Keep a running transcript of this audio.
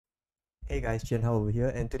Hey guys, Shenzhen Haul over here,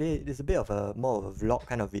 and today is a bit of a more of a vlog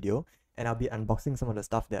kind of video, and I'll be unboxing some of the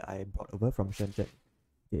stuff that I brought over from Shenzhen.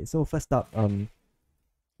 Okay, so first up,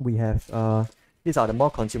 we have these are the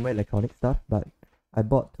more consumer electronic stuff, but I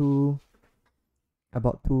bought two, I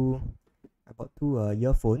bought two, I bought two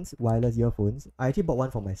earphones, wireless earphones. I actually bought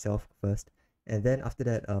one for myself first, and then after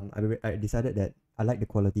that, I decided that I like the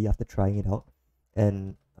quality after trying it out,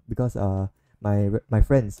 and because my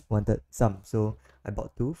friends wanted some, so I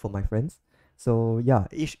bought two for my friends. So yeah,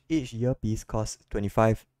 each earpiece costs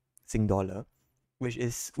 25 Sing dollar, which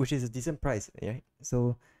is a decent price, right?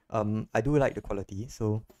 So I do like the quality.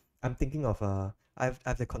 So I'm thinking of I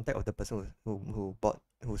have the contact of the person who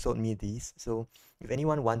sold me these. So if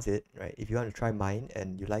anyone wants it, right? If you want to try mine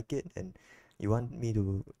and you like it and you want me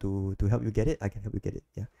to help you get it, I can help you get it.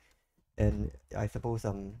 Yeah. And I suppose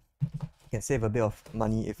I can save a bit of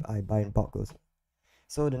money if I buy in bulk also.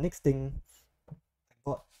 So the next thing I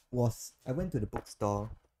bought was I went to the bookstore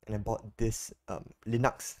and I bought this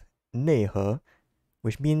Linux 内核,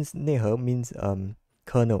 which means 内核 means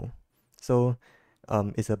kernel. So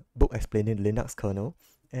it's a book explaining Linux kernel.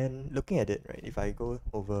 And looking at it, right, if I go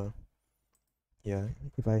over here,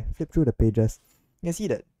 if I flip through the pages, you can see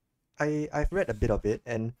that I've read a bit of it,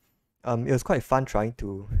 and it was quite fun trying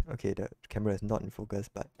to, okay, the camera is not in focus,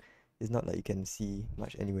 but it's not like you can see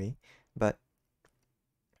much anyway. But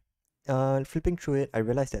flipping through it, I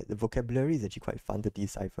realized that the vocabulary is actually quite fun to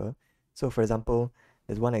decipher. So for example,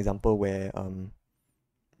 there's one example where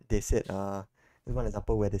they said there's one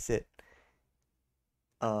example where they said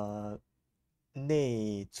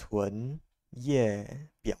内存页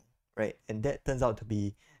表, right? And that turns out to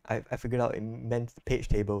be I figured out it meant page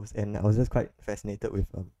tables, and I was just quite fascinated with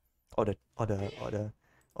all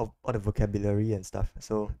the vocabulary and stuff.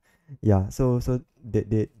 So yeah, so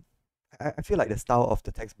I feel like the style of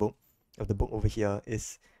the textbook of the book over here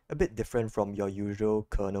is a bit different from your usual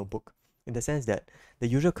kernel book, in the sense that the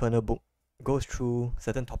usual kernel book goes through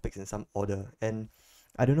certain topics in some order, and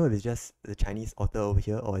I don't know if it's just the Chinese author over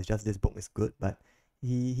here or it's just this book is good, but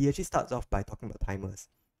he actually starts off by talking about timers.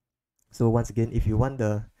 So once again, if you want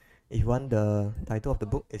the title of the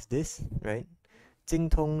book is this, right? 精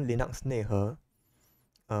通 Linux 内核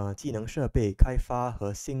技能设备开发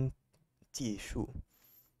和新技术.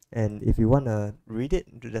 And if you want to read it,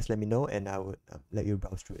 just let me know and I would let you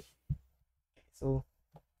browse through it. So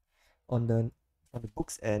on the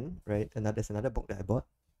book's end, right? There's another book that I bought.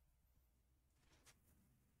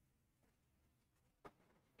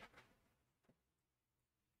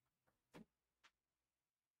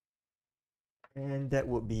 And that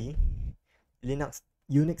would be Unix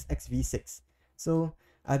XV6. So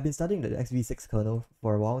I've been studying the XV6 kernel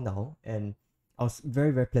for a while now, and I was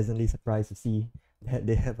very, very pleasantly surprised to see that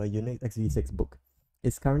they have a Unix XV6 book.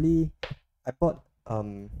 It's currently I bought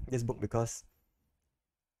this book because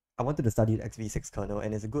I wanted to study the XV6 kernel,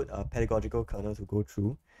 and it's a good pedagogical kernel to go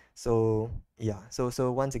through. So yeah,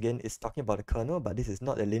 so once again, it's talking about the kernel, but this is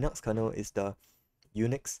not the Linux kernel; it's the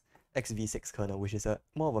Unix XV6 kernel, which is a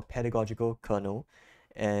more of a pedagogical kernel.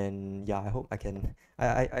 And yeah, I hope I can.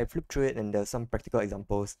 I flipped through it, and there's some practical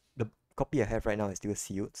examples. The copy I have right now is still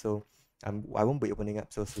sealed, so I won't be opening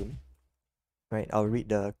up so soon. Right, I'll read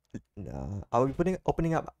the. I'll be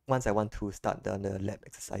opening up once I want to start the lab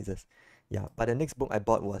exercises. Yeah, but the next book I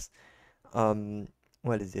bought was um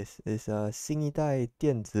what is this? It's 新一代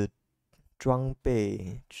电子装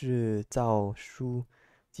备制造书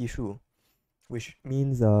技术, which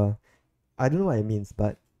means I don't know what it means,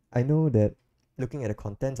 but I know that looking at the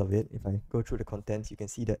contents of it, if I go through the contents, you can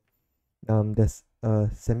see that there's a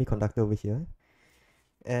semiconductor over here,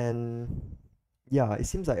 and yeah, it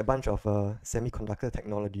seems like a bunch of semiconductor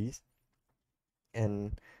technologies.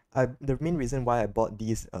 And the main reason why I bought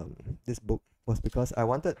this book was because I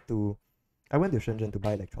went to Shenzhen to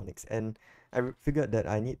buy electronics, and figured that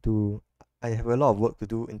I have a lot of work to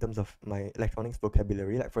do in terms of my electronics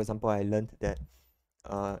vocabulary. Like for example, I learned that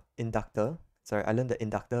inductor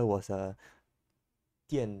was a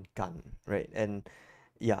电感, right? And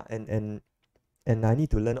yeah, and I need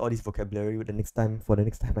to learn all this vocabulary for the next time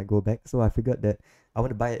I go back. So I figured that I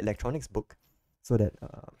want to buy an electronics book so that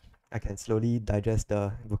I can slowly digest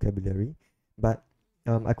the vocabulary. But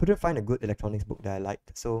I couldn't find a good electronics book that I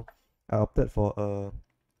liked, so I opted for a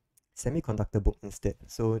semiconductor book instead.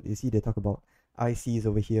 So you see, they talk about ICs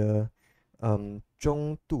over here,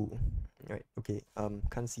 中度, right? Okay,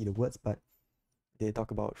 can't see the words, but they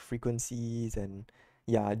talk about frequencies and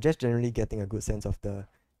yeah, just generally getting a good sense of the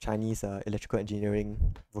Chinese electrical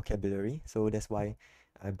engineering vocabulary. So that's why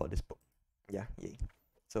I bought this book. Yeah, yay.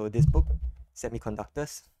 So this book,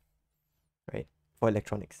 Semiconductors, right, for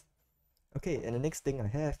electronics. Okay, and the next thing I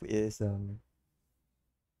have is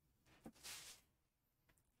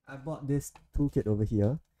I bought this toolkit over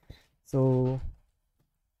here. So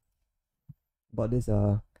bought this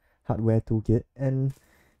hardware toolkit, and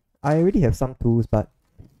I already have some tools, but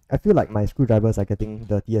I feel like my screwdrivers are getting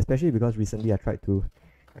dirty, especially because recently I tried to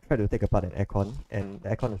take apart an aircon, and the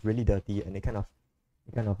aircon was really dirty, and it kind of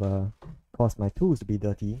caused my tools to be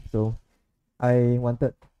dirty. So I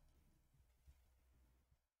wanted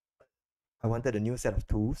I wanted a new set of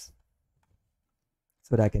tools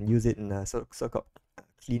so that I can use it in a so-called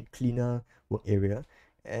cleaner work area.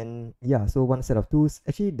 And yeah, so one set of tools.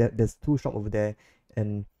 Actually, there's tool shop over there,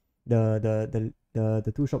 and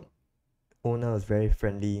the tool shop owner was very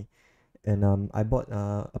friendly, and I bought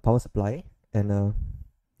a power supply and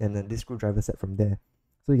this screwdriver set from there.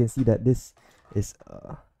 So you can see that this is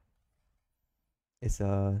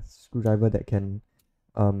a screwdriver that can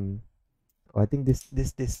um I think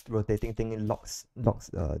this rotating thing locks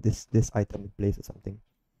this item in place or something.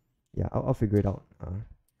 Yeah, I'll figure it out.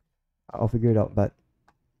 I'll figure it out. But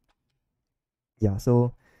yeah,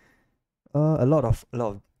 so a lot of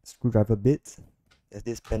screwdriver bits. There's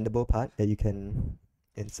this bendable part that you can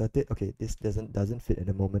insert it. Okay, this doesn't fit at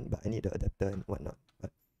the moment, but I need the adapter and whatnot.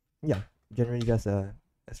 But yeah, generally just a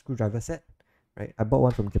screwdriver set, right? I bought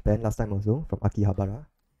one from Japan last time also from Akihabara,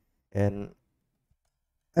 and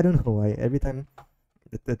I don't know why every time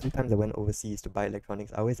the 2 times I went overseas to buy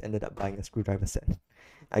electronics, I always ended up buying a screwdriver set.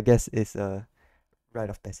 I guess it's a rite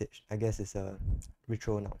of passage. I guess it's a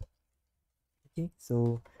ritual now. Okay,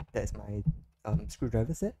 so that's my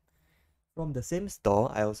screwdriver set. From the same store,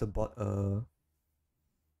 I also bought a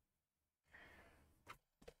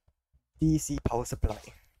DC power supply.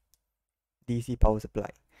 DC power supply.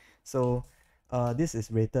 So this is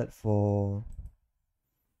rated for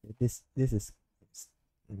this is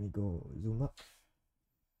let me go zoom up.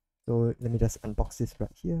 So let me just unbox this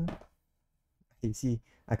right here. You see,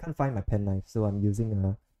 I can't find my pen knife, so I'm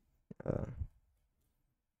using uh,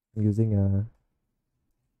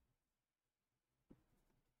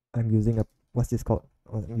 I'm using a what's this called?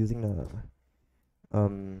 I'm using a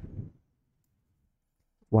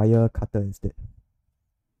wire cutter instead.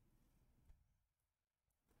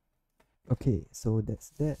 Okay, so that's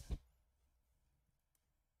that.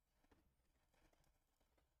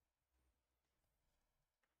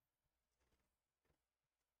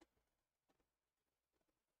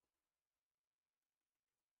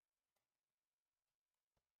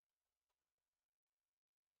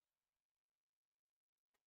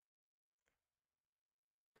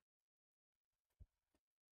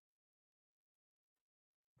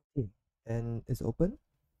 Okay, and it's open.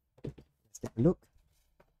 Let's take a look.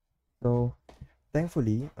 So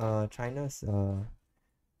thankfully, China's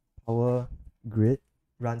power grid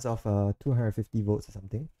runs off 250 volts or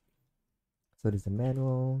something. So there's the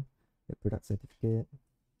manual, the product certificate,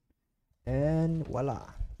 and voila,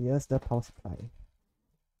 here's the power supply.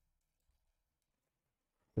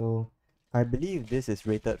 So I believe this is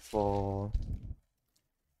rated for,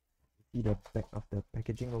 see the back of the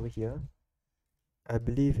packaging over here. I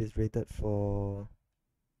believe it's rated for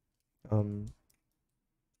um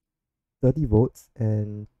 30 volts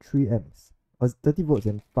and 3 amps, or 30 volts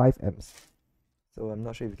and 5 amps. So I'm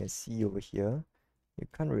not sure if you can see over here. You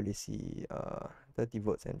can't really see 30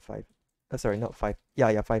 volts and 5, sorry, not 5,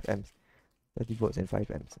 yeah, 5 amps. 30 volts and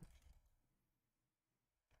 5 amps.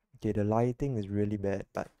 Okay, the lighting is really bad,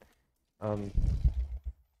 but um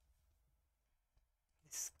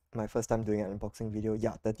it's my first time doing an unboxing video.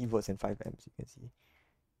 Yeah, 30 volts and 5 amps, you can see.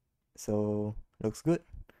 So looks good,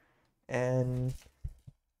 and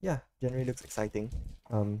yeah, generally looks exciting.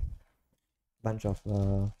 Bunch of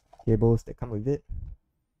cables that come with it.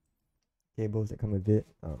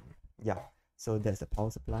 Yeah, so that's the power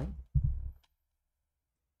supply.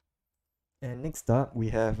 And next up we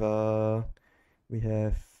have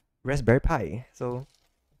Raspberry Pi. So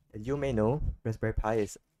as you may know, Raspberry Pi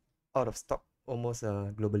is out of stock almost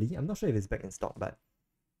globally. I'm not sure if it's back in stock, but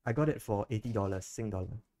I got it for $80 Sing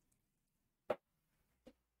dollar.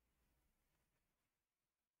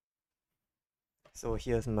 So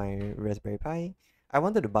here's my Raspberry Pi. I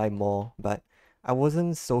wanted to buy more, but I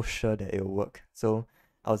wasn't so sure that it will work. So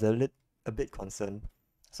I was a bit concerned.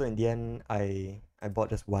 So in the end, I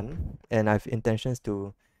bought just one, and I have intentions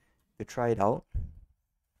to try it out.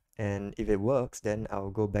 And if it works, then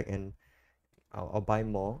I'll go back and I'll buy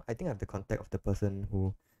more. I think I have the contact of the person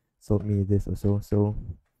who sold me this also. So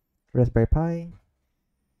Raspberry Pi,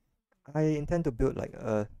 I intend to build like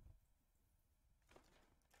a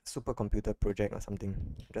supercomputer project or something,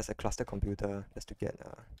 just a cluster computer, just to get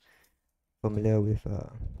familiar with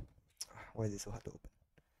why is it so hard to open?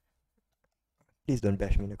 Please don't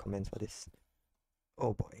bash me in the comments for this.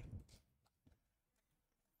 Oh boy.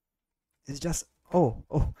 It's just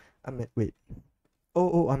wait.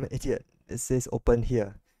 I'm an idiot. It says open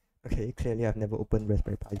here. Okay, clearly I've never opened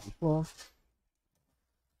Raspberry Pi before.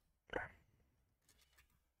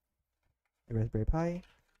 The Raspberry Pi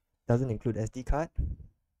doesn't include SD card.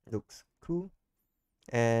 Looks cool.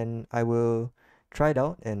 And I will try it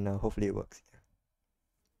out and hopefully it works.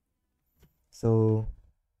 So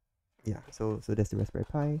yeah, so that's the Raspberry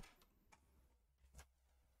Pi.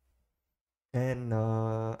 And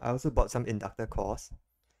I also bought some inductor cores.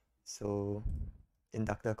 So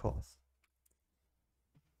inductor cores.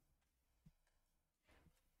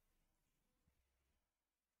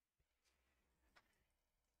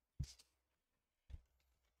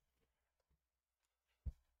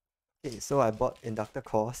 Okay, so I bought inductor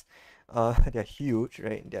cores. They're huge,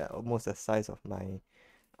 right? They're almost the size of my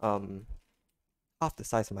half the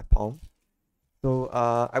size of my palm. So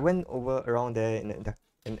I went over around there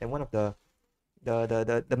and one of the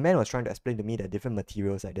man was trying to explain to me the different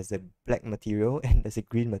materials. Like there's a black material and there's a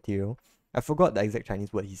green material. I forgot the exact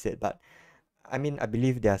Chinese word he said, but I mean I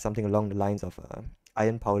believe there's something along the lines of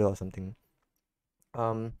iron powder or something.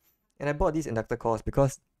 And I bought these inductor cores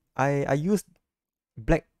because I used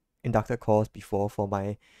black inductor cores before for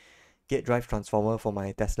my gate drive transformer for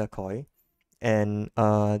my Tesla coil, and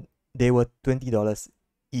they were $20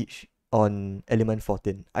 each on Element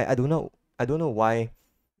 14. I don't know why.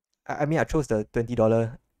 I mean I chose the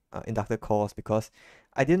 $20 inductor cores because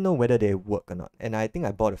I didn't know whether they work or not, and I think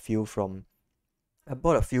I bought a few from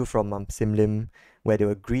Simlim where they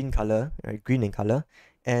were green color, right, green in color,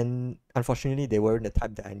 and unfortunately they weren't the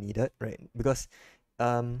type that I needed, right? Because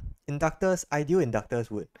inductors, ideal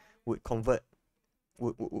inductors would convert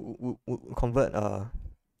would convert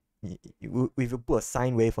if you put a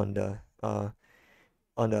sine wave on the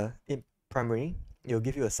primary, it'll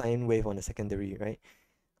give you a sine wave on the secondary, right?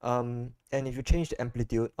 And if you change the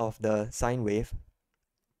amplitude of the sine wave,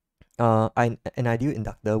 an ideal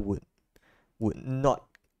inductor would not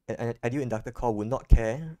an ideal inductor core would not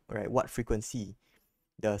care, right, what frequency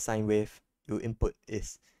the sine wave you input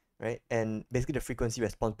is, right? And basically the frequency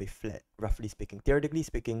response will be flat, roughly speaking. Theoretically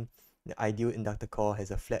speaking, the ideal inductor core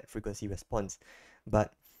has a flat frequency response,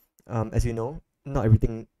 but as you know, not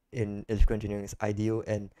everything in electrical engineering is ideal,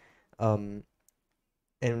 um,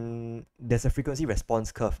 and there's a frequency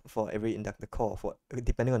response curve for every inductor core for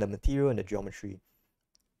depending on the material and the geometry.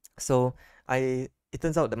 So it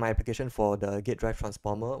turns out that my application for the gate drive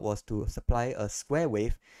transformer was to supply a square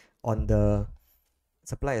wave on the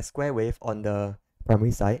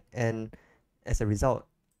primary side, and as a result,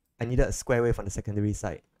 I needed a square wave on the secondary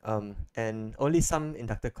side. And only some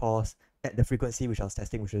inductor cores at the frequency which I was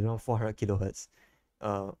testing, which was around 400 kilohertz,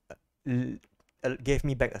 uh, gave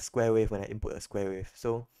me back a square wave when I input a square wave.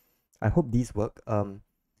 So I hope these work. I'm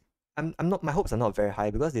not my hopes are not very high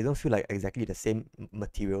because they don't feel like exactly the same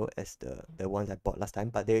material as the ones I bought last time,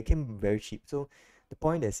 but they came very cheap. So the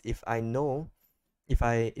point is, if I know if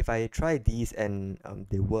I try these and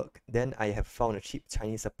they work, then I have found a cheap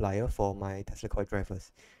Chinese supplier for my Tesla coil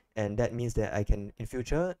drivers, and that means that I can in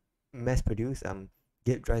future mass produce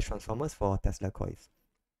gate drive transformers for Tesla coils.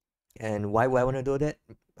 And why would I want to do that?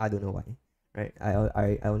 I don't know why. Right?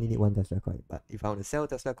 I only need one Tesla coil, but if I want to sell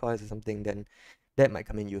Tesla coils or something, then that might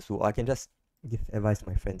come in useful. Or I can just give advice to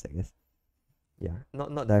my friends, I guess. Yeah,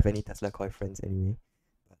 not that I have any Tesla coil friends anyway.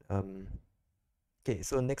 But, okay,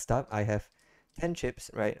 so next up I have 10 chips,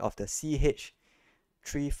 right, of the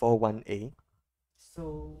CH341A.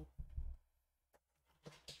 So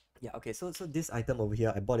yeah, okay, so this item over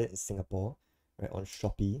here, I bought it in Singapore, right, on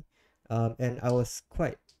Shopee. And I was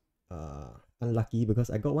quite unlucky because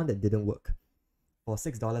I got one that didn't work. For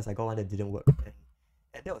 $6, I got one that didn't work,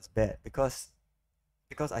 and that was bad because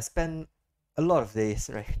I spent a lot of days,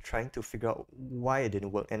 right, trying to figure out why it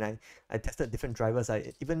didn't work, and I tested different drivers.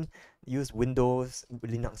 I even used Windows,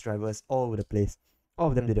 Linux drivers all over the place. All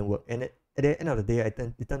of them didn't work, and at the end of the day, it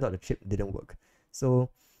turned out the chip didn't work.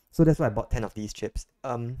 So that's why I bought 10 of these chips.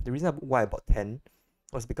 The reason why I bought 10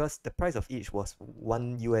 was because the price of each was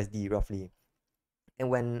one USD roughly.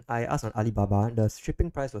 And when I asked on Alibaba, the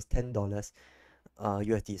shipping price was $10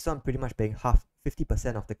 USD. So I'm pretty much paying half,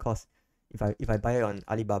 50% of the cost. If I buy it on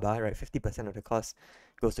Alibaba, right, 50% of the cost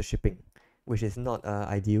goes to shipping, which is not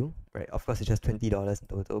ideal, right? Of course, it's just $20 in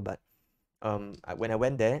total, but when I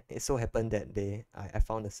went there, it so happened that I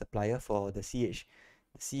found a supplier for the CH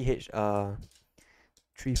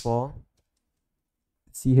 34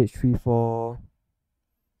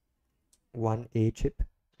 CH341A chip,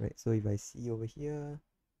 right? So if I see over here,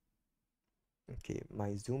 okay,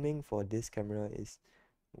 my zooming for this camera is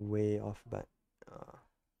way off, but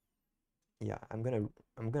Yeah, I'm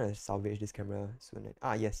gonna salvage this camera soon.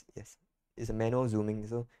 Yes, yes, it's a manual zooming,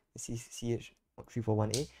 so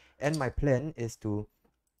CH3418, and my plan is to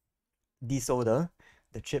desolder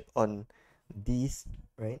the chip on these,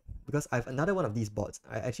 right? Because I have another one of these boards.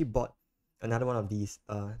 I actually bought another one of these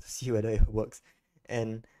to see whether it works,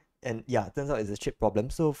 and yeah, it turns out it's a chip problem.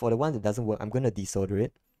 So for the one that doesn't work, I'm gonna desolder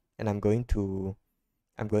it, and I'm going to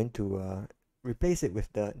replace it with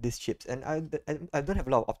these chips. And I don't have a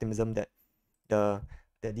lot of optimism that the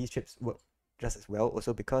that these chips work just as well.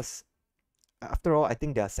 Also because after all, I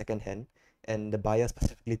think they are secondhand, and the buyer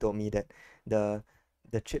specifically told me that the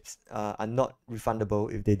the chips are not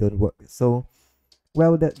refundable if they don't work. So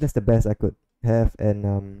well, that's the best I could have,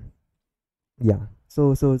 and yeah.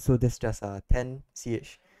 So that's just 10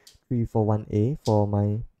 CH341A for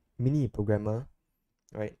my mini programmer,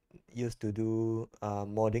 right? Used to do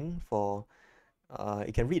modding for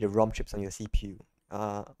you can read the ROM chips on your CPU.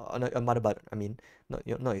 On a motherboard, I mean, not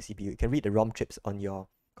your CPU. You can read the ROM chips on your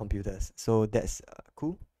computers. So that's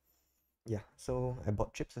cool. Yeah. So I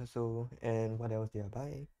bought chips also, and what else did I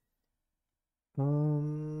buy?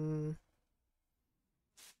 Um.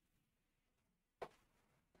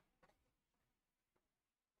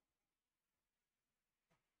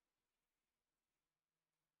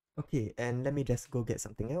 Okay, and let me just go get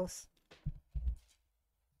something else.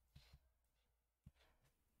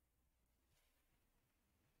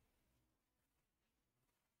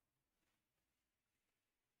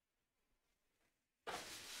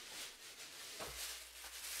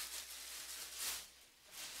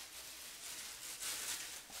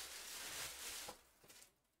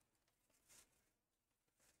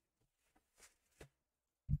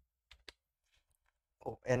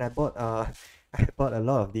 Oh, and I bought I bought a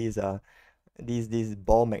lot of these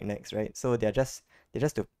ball magnets, right? So they're just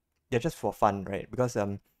to they're just for fun, right? Because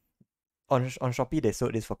on Shopee they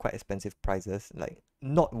sold this for quite expensive prices, like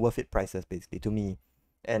not worth it prices basically to me.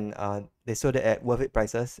 And they sold it at worth it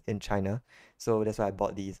prices in China. So that's why I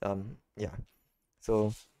bought these. Yeah.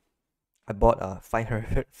 So I bought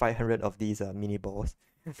 500 of these mini balls.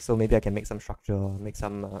 So maybe I can make some structure, make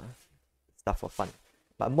some stuff for fun.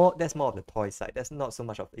 But that's more of the toy side. That's not so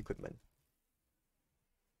much of equipment.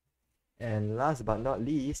 And last but not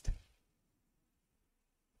least,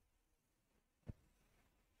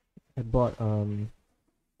 I bought a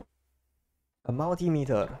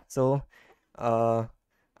multimeter. So uh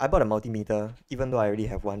I bought a multimeter even though I already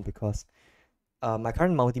have one because my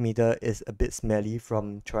current multimeter is a bit smelly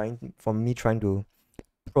from me trying to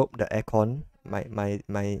probe the aircon, my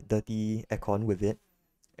dirty aircon with it.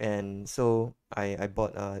 And so I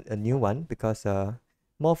bought a new one because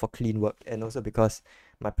more for clean work, and also because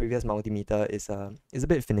my previous multimeter is a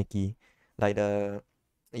bit finicky. Like the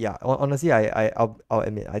yeah, honestly, I'll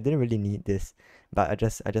admit I didn't really need this, but I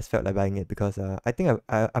just felt like buying it because I think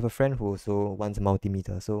I have a friend who also wants a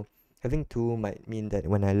multimeter. So having two might mean that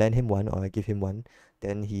when I lend him one or I give him one,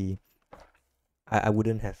 then I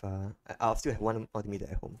wouldn't have I'll still have one multimeter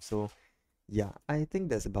at home. So yeah, I think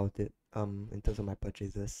that's about it in terms of my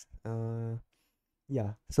purchases.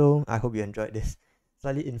 Yeah, so I hope you enjoyed this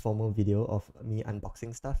slightly informal video of me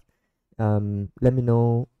unboxing stuff. Let me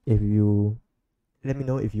know if you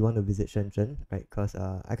want to visit Shenzhen, right? Because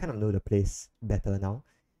I kind of know the place better now,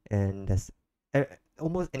 and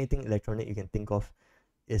almost anything electronic you can think of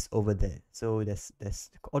is over there. So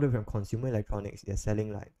there's all the way from consumer electronics. They're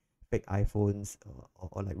selling like fake iPhones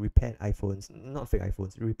or like repaired iPhones, not fake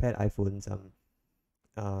iPhones, repaired iPhones.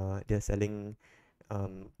 They're selling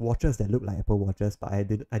watches that look like Apple watches, but I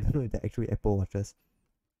don't know if they're actually Apple watches.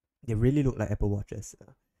 They really look like Apple watches.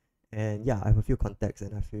 And yeah, I have a few contacts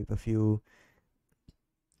and I feel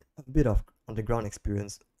a bit of on the ground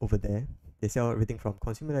experience over there. They sell everything from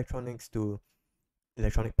consumer electronics to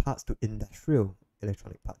electronic parts to industrial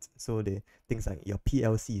electronic parts. So they things like your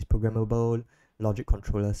PLCs, programmable logic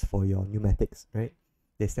controllers for your pneumatics, right?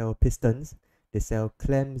 They sell pistons, they sell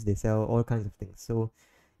clamps, they sell all kinds of things. So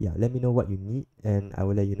yeah, let me know what you need and I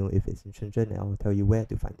will let you know if it's in Shenzhen and I will tell you where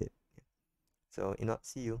to find it. So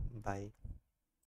see you. Bye.